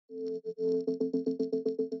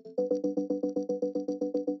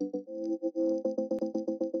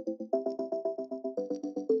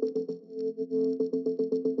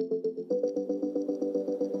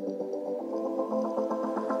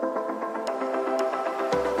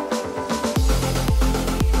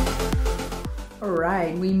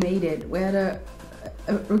right, we made it. We had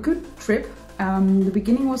a good trip. The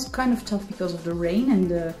beginning was kind of tough because of the rain, and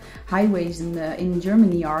the highways in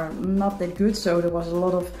Germany are not that good, so there was a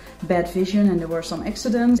lot of bad vision and there were some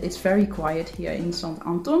accidents. It's very quiet here in St.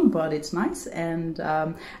 Anton, but it's nice, and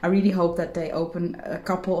I really hope that they open a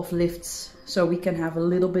couple of lifts so we can have a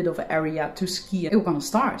little bit of area to ski. We're gonna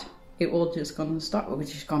start. It all just gonna start,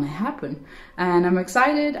 which is gonna happen. And I'm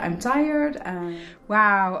excited, I'm tired.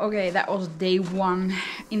 Wow, okay, that was day one.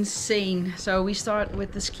 Insane. So we start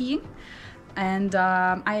with the skiing. And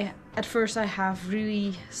at first I have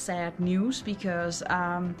really sad news, because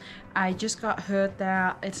I just got heard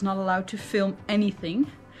that it's not allowed to film anything,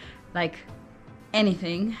 like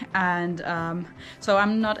anything, and so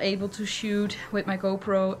I'm not able to shoot with my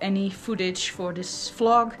GoPro any footage for this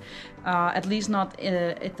vlog, at least not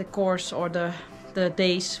at the course or the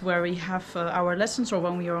days where we have our lessons, or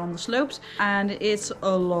when we are on the slopes. And it's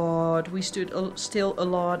a lot. We stood still a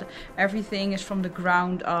lot. Everything is from the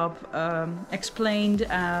ground up explained,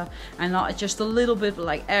 and not just a little bit, but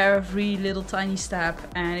like every little tiny step,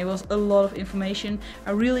 and it was a lot of information.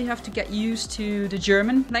 I really have to get used to the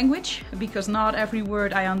German language, because not every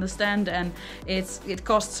word I understand, and it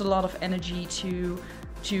costs a lot of energy to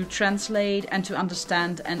translate and to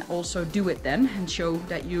understand, and also do it then and show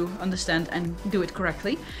that you understand and do it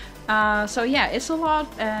correctly. So yeah, it's a lot,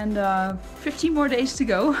 and 15 more days to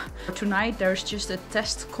go. Tonight there's just a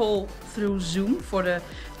test call through Zoom for the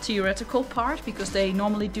theoretical part, because they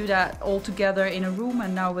normally do that all together in a room,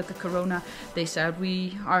 and now with the corona they said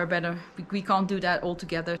we can't do that all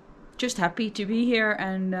together. Just happy to be here,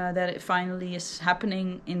 and that it finally is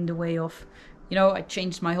happening in the way of, you know, I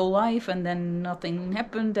changed my whole life and then nothing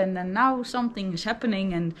happened, and then now something is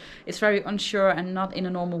happening, and it's very unsure and not in a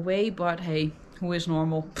normal way, but hey, who is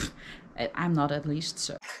normal? I'm not, at least,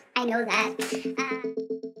 so. I know that.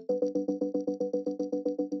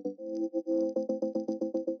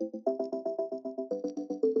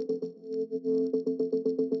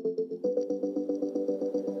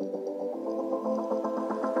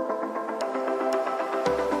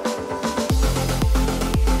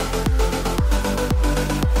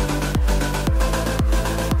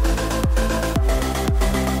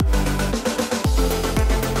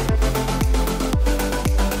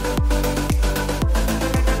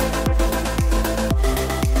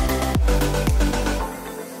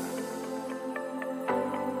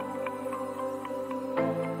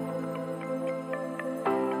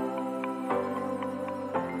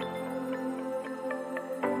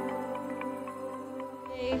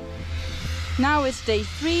 Now it's day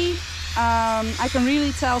 3. I can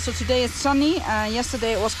really tell, so today it's sunny.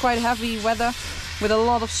 Yesterday it was quite heavy weather with a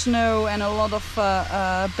lot of snow and a lot of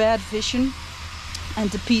bad vision.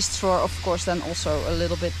 And the pistes were, of course, then also a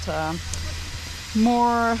little bit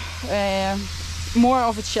more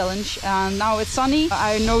of a challenge. Now it's sunny.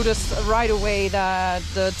 I noticed right away that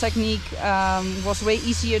the technique was way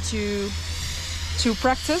easier to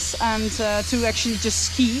practice and to actually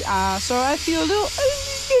just ski. So I feel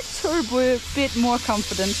a bit more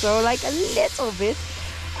confident, so like a little bit.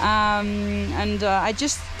 I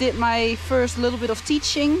just did my first little bit of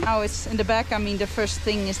teaching. Now it's in the back, I mean the first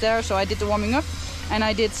thing is there, so I did the warming up, and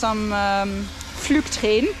I did some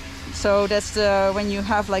Flugtränen. So that's when you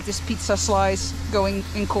have like this pizza slice going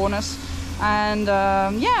in corners. And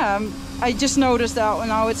yeah, I just noticed that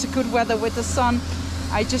now it's a good weather with the sun.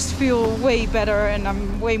 I just feel way better, and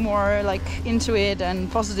I'm way more like into it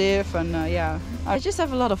and positive, and yeah, I just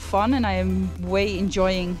have a lot of fun, and I am way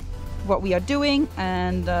enjoying what we are doing,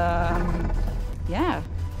 and yeah,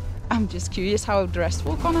 I'm just curious how the rest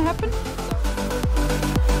will gonna happen.